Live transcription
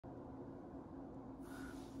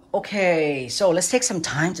Okay, so let's take some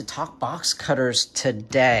time to talk box cutters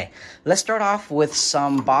today. Let's start off with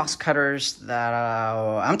some box cutters that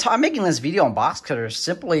I'm making this video on box cutters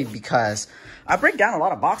simply because I break down a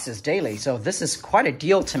lot of boxes daily. So this is quite a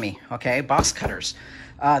deal to me, okay? Box cutters.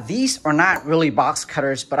 These are not really box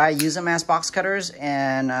cutters, but I use them as box cutters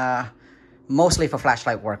and mostly for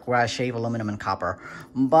flashlight work where I shave aluminum and copper.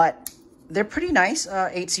 But they're pretty nice.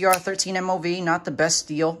 8CR 13 MOV, not the best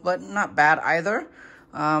steel, but not bad either.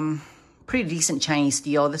 Pretty decent Chinese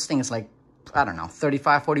steel. This thing is like, I don't know,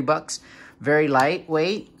 35, 40 bucks. Very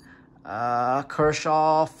lightweight.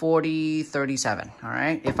 Kershaw 4037. All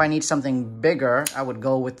right. If I need something bigger, I would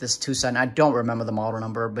go with this Tucson. I don't remember the model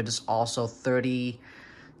number, but it's also 30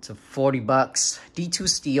 to 40 bucks. D2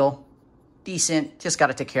 steel. Decent. Just got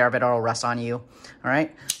to take care of it or it'll rust on you. All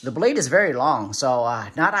right. The blade is very long, so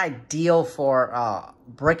not ideal for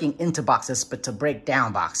breaking into boxes, but to break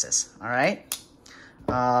down boxes. All right.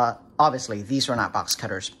 Obviously, these are not box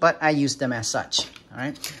cutters, but I use them as such, all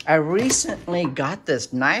right? I recently got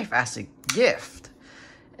this knife as a gift,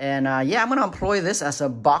 and yeah, I'm going to employ this as a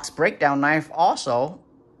box breakdown knife also,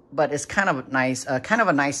 but it's kind of nice, kind of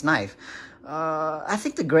a nice knife. I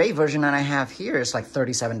think the gray version that I have here is like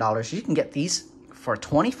 $37. You can get these for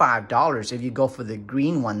 $25 if you go for the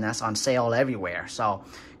green one that's on sale everywhere. So,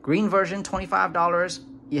 green version, $25,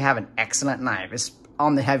 you have an excellent knife. It's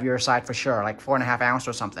on the heavier side for sure, like 4.5 ounce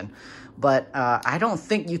or something. But I don't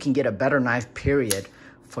think you can get a better knife, period,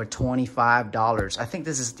 for $25. I think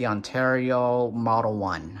this is the Ontario Model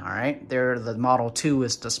 1, all right? The Model 2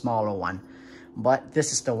 is the smaller one, but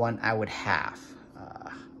this is the one I would have.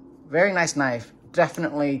 Very nice knife,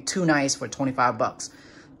 definitely too nice for 25 bucks.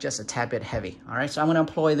 Just a tad bit heavy, all right? So I'm gonna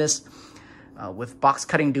employ this with box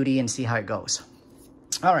cutting duty and see how it goes.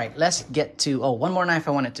 All right, let's get to, one more knife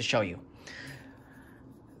I wanted to show you.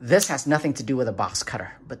 This has nothing to do with a box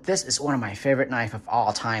cutter, but this is one of my favorite knives of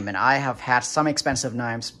all time. And I have had some expensive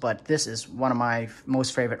knives, but this is one of my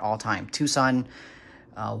most favorite all time. Tucson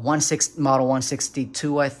Model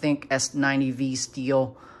 162, I think, S90V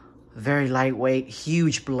steel. Very lightweight,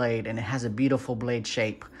 huge blade, and it has a beautiful blade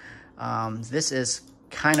shape. This is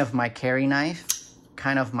kind of my carry knife,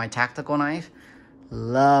 kind of my tactical knife.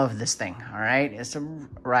 Love this thing, all right? It's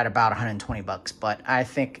right about 120 bucks, but I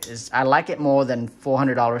think I like it more than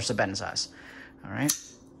 $400 Sebenza's, all right?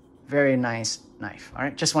 Very nice knife, all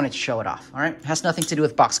right? Just wanted to show it off, all right? Has nothing to do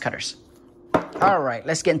with box cutters. All right,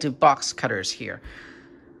 let's get into box cutters here.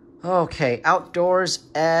 Okay, Outdoors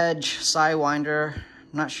Edge Sidewinder.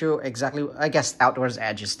 Not sure exactly, I guess Outdoors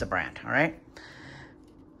Edge is the brand, all right?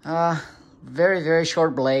 Very, very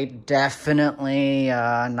short blade. Definitely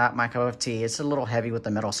not my cup of tea. It's a little heavy with the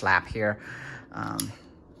metal slap here.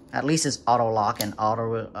 At least it's auto lock and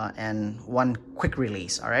and one quick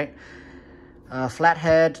release, all right?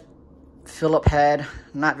 Flathead, Phillip head,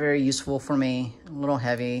 not very useful for me. A little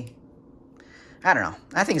heavy. I don't know.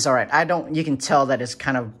 I think it's all right. You can tell that it's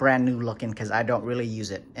kind of brand new looking because I don't really use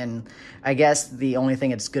it. And I guess the only thing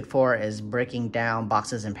it's good for is breaking down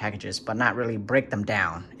boxes and packages, but not really break them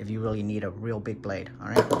down if you really need a real big blade, all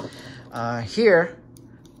right? Here,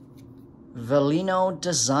 Velino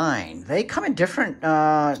Design. They come in different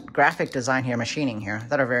graphic design here, machining here,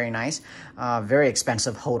 that are very nice. Very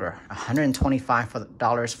expensive holder,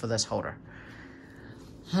 $125 for this holder.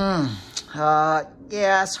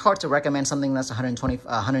 Yeah, it's hard to recommend something that's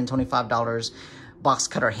 $125 box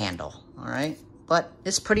cutter handle, all right? But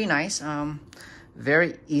it's pretty nice.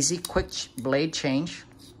 Very easy, quick blade change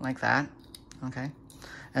like that, okay?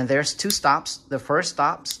 And there's two stops. The first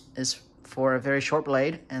stop is for a very short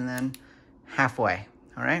blade and then halfway,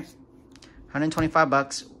 all right? 125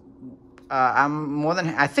 bucks.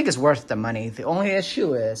 I think it's worth the money. The only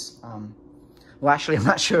issue is, well, actually, I'm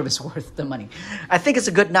not sure if it's worth the money. I think it's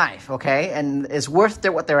a good knife, okay? And it's worth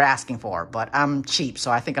what they're asking for, but I'm cheap, so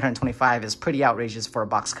I think 125 is pretty outrageous for a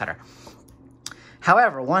box cutter.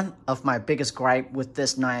 However, one of my biggest gripe with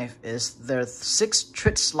this knife is there's 6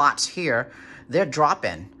 trit slots here. They're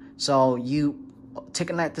drop-in. So you take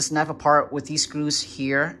this knife apart with these screws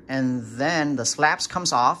here, and then the slaps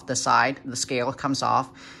comes off, the scale comes off,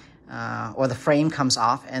 or the frame comes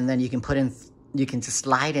off, and then you can just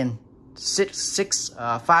slide in 6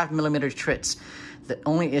 5mm trits. The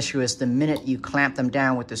only issue is the minute you clamp them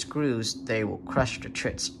down with the screws, they will crush the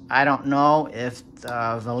trits. I don't know if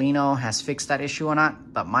Velino has fixed that issue or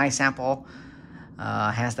not, but my sample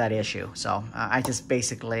has that issue. So I just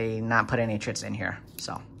basically not put any trits in here.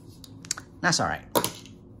 So that's all right.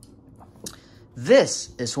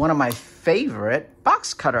 This is one of my favorite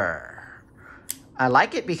box cutter. I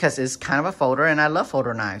like it because it's kind of a folder, and I love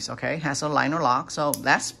folder knives, okay? Has a liner lock, so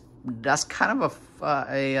that's that's kind of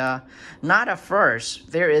not a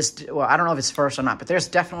first. There is, well, I don't know if it's first or not, but there's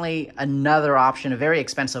definitely another option, a very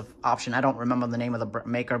expensive option. I don't remember the name of the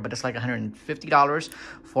maker, but it's like $150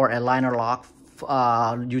 for a liner lock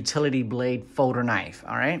utility blade folder knife.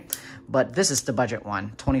 All right, but this is the budget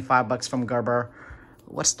one, 25 bucks from Gerber.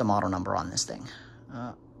 What's the model number on this thing?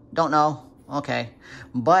 Don't know. Okay,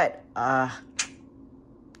 but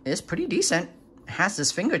it's pretty decent. It has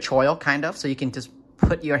this finger choil kind of, so you can just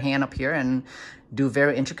put your hand up here and do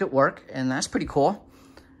very intricate work, and that's pretty cool.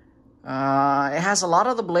 It has a lot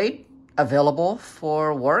of the blade available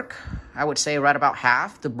for work. I would say right about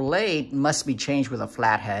half. The blade must be changed with a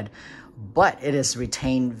flathead, but it is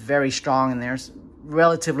retained very strong, and there's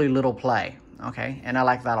relatively little play. Okay, and I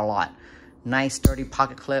like that a lot. Nice sturdy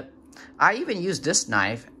pocket clip. I even use this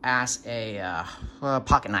knife as a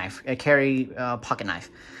pocket knife, a carry pocket knife.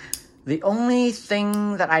 The only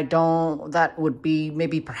thing that would be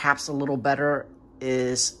maybe perhaps a little better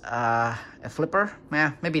is a flipper.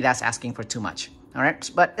 Yeah, maybe that's asking for too much. All right,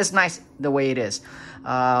 but it's nice the way it is.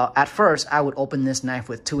 At first, I would open this knife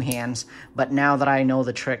with two hands, but now that I know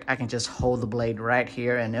the trick, I can just hold the blade right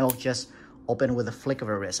here and it'll just open with a flick of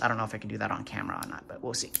a wrist. I don't know if I can do that on camera or not, but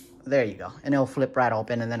we'll see. There you go. And it'll flip right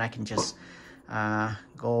open, and then I can just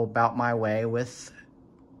go about my way with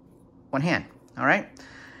one hand. All right.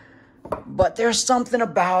 But there's something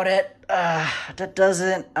about it that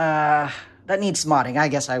doesn't, that needs modding. I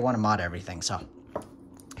guess I want to mod everything. So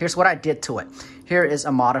here's what I did to it. Here is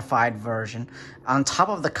a modified version. On top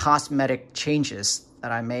of the cosmetic changes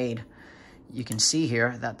that I made, you can see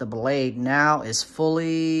here that the blade now is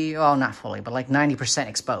fully, well, not fully, but like 90%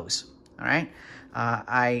 exposed. All right.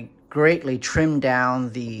 I greatly trimmed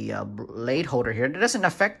down the blade holder here. It doesn't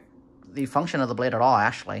affect the function of the blade at all,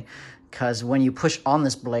 actually, because when you push on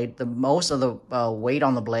this blade, the most of the weight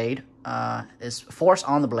on the blade force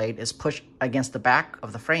on the blade is pushed against the back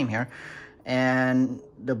of the frame here, and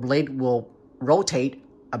the blade will rotate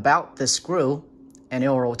about this screw, and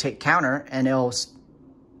it'll rotate counter, and it'll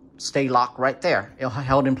stay locked right there. It'll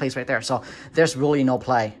held in place right there. So there's really no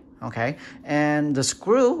play. Okay, and the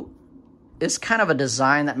screw is kind of a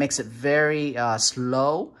design that makes it very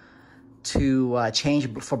slow to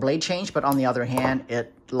change for blade change, but on the other hand,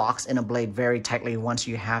 it locks in a blade very tightly once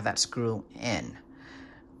you have that screw in.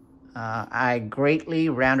 I greatly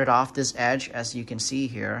rounded off this edge, as you can see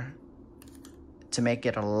here, to make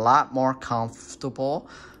it a lot more comfortable.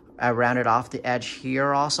 I rounded off the edge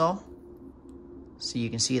here also, so you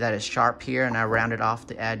can see that it's sharp here, and I rounded off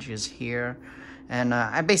the edges here. And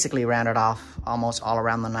I basically rounded off almost all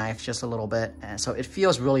around the knife, just a little bit. And so it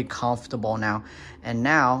feels really comfortable now. And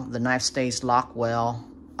now the knife stays locked well.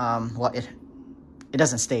 Well, it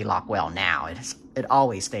doesn't stay locked well now. It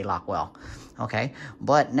always stay locked well. Okay,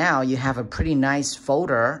 but now you have a pretty nice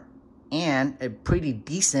folder and a pretty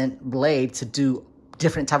decent blade to do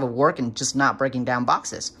different type of work and just not breaking down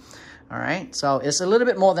boxes. All right, so it's a little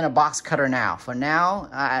bit more than a box cutter now. For now,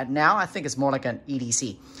 now I think it's more like an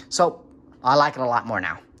EDC. So I like it a lot more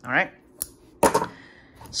now. All right.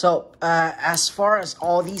 So as far as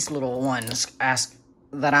all these little ones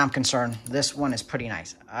that I'm concerned, this one is pretty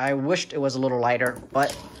nice. I wished it was a little lighter,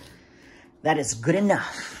 but that is good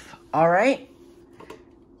enough. All right.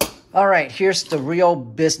 All right, here's the real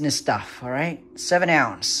business stuff. All right,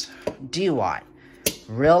 7-ounce DeWalt,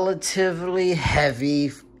 relatively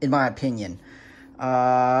heavy in my opinion.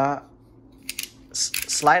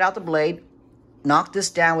 Slide out the blade. Knock this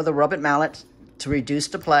down with a rubber mallet to reduce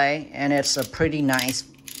the play, and it's a pretty nice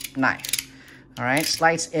knife. All right,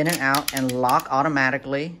 slides in and out and lock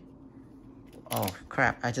automatically. Oh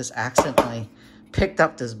crap, I just accidentally picked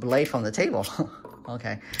up this blade from the table.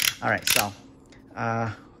 Okay, all right, so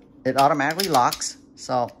it automatically locks.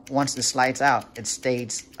 So once it slides out, it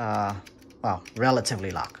stays, well, relatively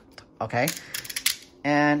locked, okay?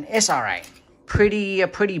 And it's all right. A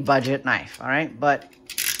pretty budget knife, all right? But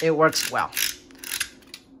it works well.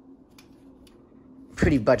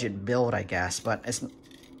 Pretty budget build, I guess, but it's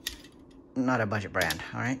not a budget brand.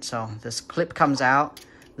 All right, so this clip comes out,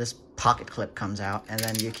 this pocket clip comes out, and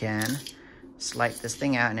then you can slide this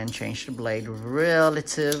thing out and then change the blade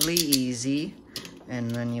relatively easy. And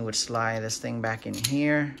then you would slide this thing back in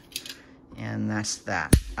here, and that's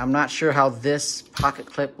that. I'm not sure how this pocket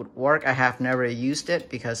clip would work. I have never used it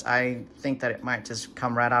because I think that it might just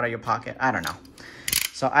come right out of your pocket. I don't know.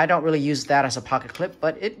 So I don't really use that as a pocket clip,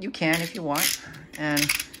 but you can if you want. And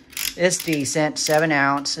it's decent,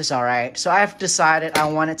 7-ounce, it's all right. So I've decided I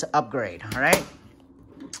wanted to upgrade, all right?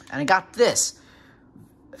 And I got this,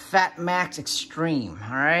 Fat Max Extreme,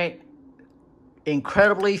 all right?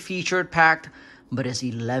 Incredibly featured, packed but it's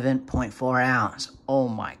 11.4 ounce. Oh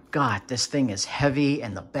my God, this thing is heavy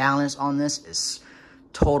and the balance on this is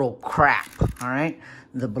total crap, all right?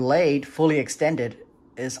 The blade, fully extended,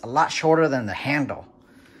 is a lot shorter than the handle.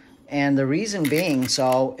 And the reason being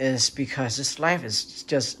so is because this knife is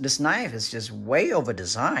just way over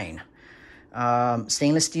design.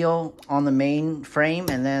 Stainless steel on the main frame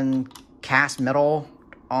and then cast metal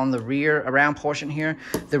on the rear around portion here.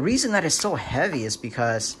 The reason that it's so heavy is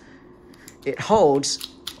because it holds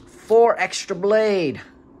 4 extra blade,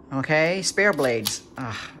 okay, spare blades.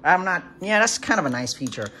 That's kind of a nice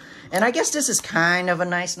feature. And I guess this is kind of a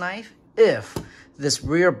nice knife if this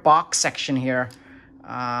rear box section here,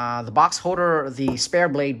 the box holder, the spare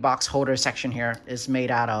blade box holder section here is made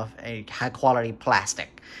out of a high quality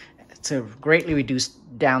plastic to greatly reduce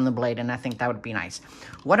down the blade, and I think that would be nice.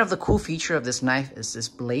 One of the cool feature of this knife is this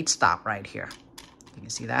blade stop right here. You can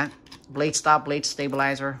see that? Blade stop, blade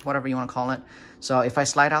stabilizer, whatever you want to call it. So if I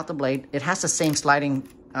slide out the blade, it has the same sliding,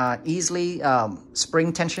 easily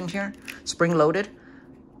spring tension here, spring loaded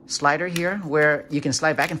slider here, where you can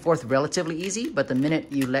slide back and forth relatively easy, but the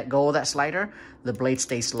minute you let go of that slider, the blade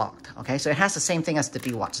stays locked, okay? So it has the same thing as the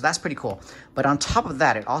DeWalt, so that's pretty cool. But on top of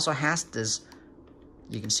that, it also has this,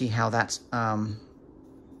 you can see how that's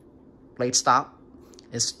blade stop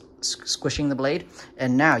is squishing the blade,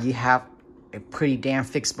 and now you have a pretty damn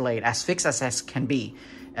fixed blade, as fixed as can be,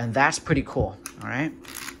 and that's pretty cool. All right,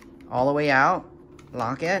 all the way out,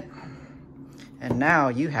 lock it, and now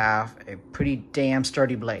you have a pretty damn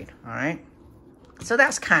sturdy blade. All right, so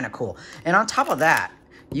that's kind of cool. And on top of that,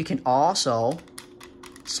 you can also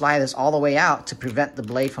slide this all the way out to prevent the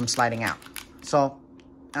blade from sliding out. So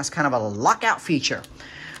that's kind of a lockout feature.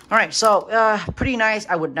 All right, so pretty nice.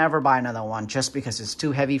 I would never buy another one just because it's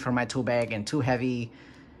too heavy for my tool bag and too heavy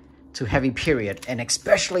period, and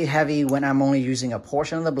especially heavy when I'm only using a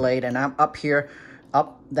portion of the blade and I'm up here,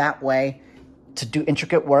 up that way to do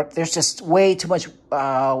intricate work. There's just way too much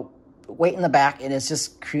weight in the back, and it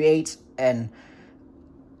just creates an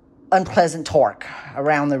unpleasant torque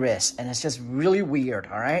around the wrist, and it's just really weird.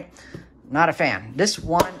 All right, not a fan. This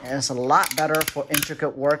one is a lot better for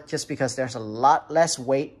intricate work just because there's a lot less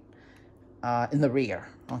weight in the rear,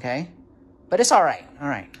 okay? But it's all right, all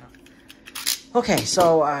right. Okay,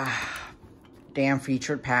 so damn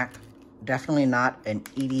featured pack. Definitely not an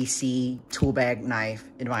EDC tool bag knife,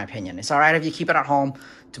 in my opinion. It's all right if you keep it at home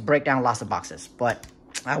to break down lots of boxes, but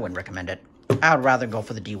I wouldn't recommend it. I would rather go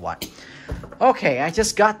for the DeWalt. Okay, I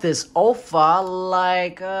just got this OFA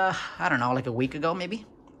like, I don't know, like a week ago maybe?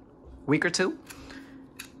 Week or two.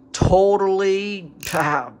 Totally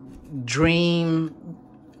dream,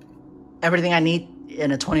 everything I need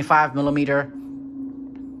in a 25mm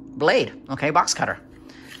blade, okay, box cutter.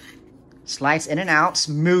 Slides in and out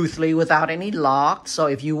smoothly without any lock. So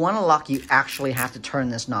if you want to lock, you actually have to turn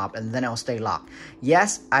this knob and then it'll stay locked.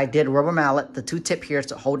 Yes, I did rubber mallet the 2-tip here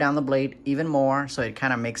to hold down the blade even more, so it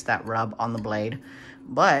kind of makes that rub on the blade.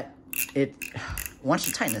 But it, once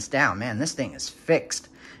you tighten this down, man, this thing is fixed,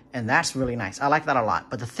 and that's really nice. I like that a lot.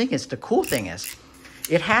 But the thing is, the cool thing is,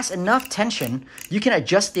 it has enough tension. You can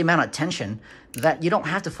adjust the amount of tension that you don't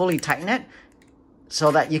have to fully tighten it,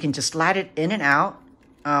 so that you can just slide it in and out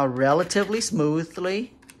relatively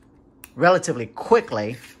smoothly, relatively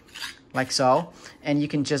quickly, like so. And you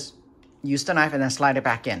can just use the knife and then slide it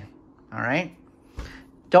back in, all right?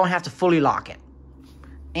 Don't have to fully lock it.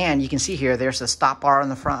 And you can see here, there's a stop bar in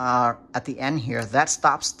the front, at the end here. That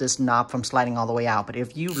stops this knob from sliding all the way out. But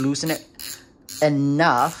if you loosen it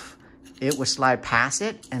enough, it will slide past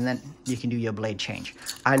it, and then you can do your blade change.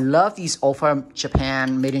 I love these OFA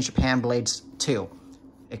Japan, made in Japan blades too.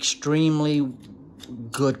 Extremely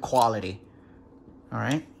good quality. All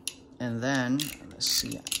right, and then let's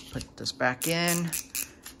see, put this back in.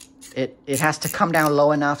 It has to come down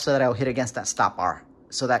low enough so that I'll hit against that stop bar,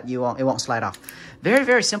 so that it won't slide off. Very,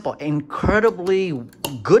 very simple. Incredibly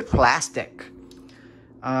good plastic.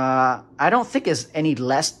 I don't think it's any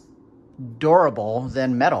less durable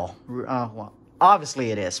than metal. Well,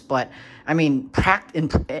 obviously it is, but I mean,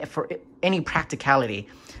 for any practicality,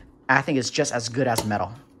 I think it's just as good as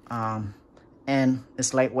metal. And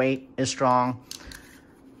it's lightweight, it's strong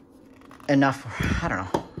enough. I don't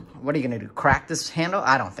know. What are you going to do? Crack this handle?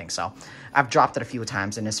 I don't think so. I've dropped it a few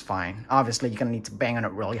times and it's fine. Obviously, you're going to need to bang on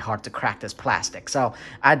it really hard to crack this plastic. So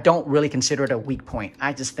I don't really consider it a weak point.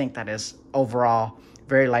 I just think that is overall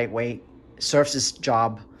very lightweight, serves its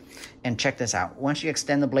job. And check this out. Once you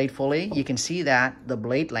extend the blade fully, you can see that the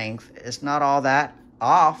blade length is not all that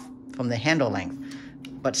off from the handle length.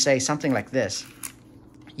 But say something like this.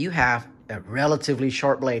 You have a relatively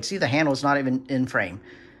short blade. See, the handle is not even in frame.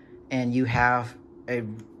 And you have a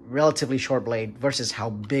relatively short blade versus how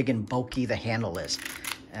big and bulky the handle is.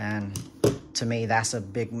 And to me, that's a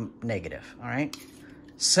big negative, all right?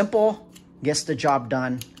 Simple, gets the job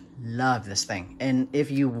done. Love this thing. And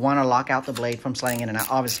if you want to lock out the blade from sliding in and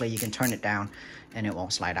out, obviously you can turn it down and it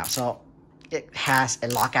won't slide out. So it has a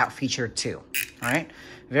lockout feature too, all right?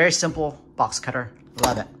 Very simple box cutter,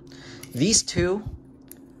 love it. These two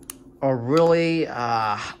are really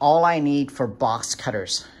all I need for box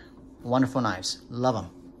cutters. Wonderful knives, love them.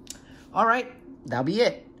 All right, that'll be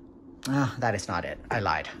it. That is not it, I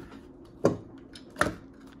lied.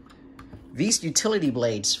 These utility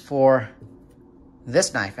blades for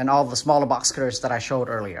this knife and all the smaller box cutters that I showed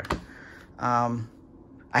earlier. I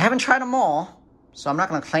haven't tried them all, so I'm not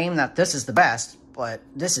going to claim that this is the best, but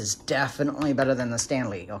this is definitely better than the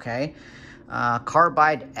Stanley, okay?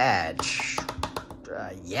 Carbide edge.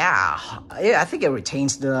 Yeah, I think it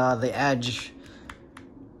retains the edge,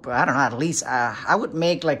 but I don't know, at least I would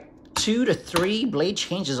make like 2 to 3 blade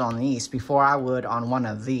changes on these before I would on one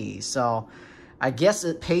of these. So I guess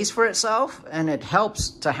it pays for itself, and it helps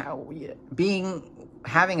to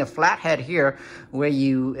having a flat head here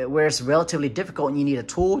where it's relatively difficult and you need a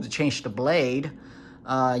tool to change the blade.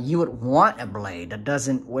 You would want a blade that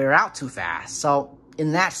doesn't wear out too fast. So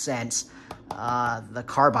in that sense, the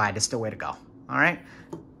carbide is the way to go. All right,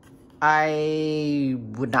 I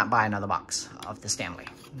would not buy another box of the Stanley.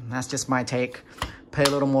 That's just my take. Pay a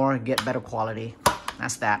little more, get better quality.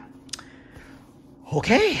 That's that.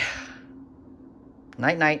 Okay.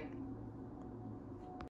 Night, night.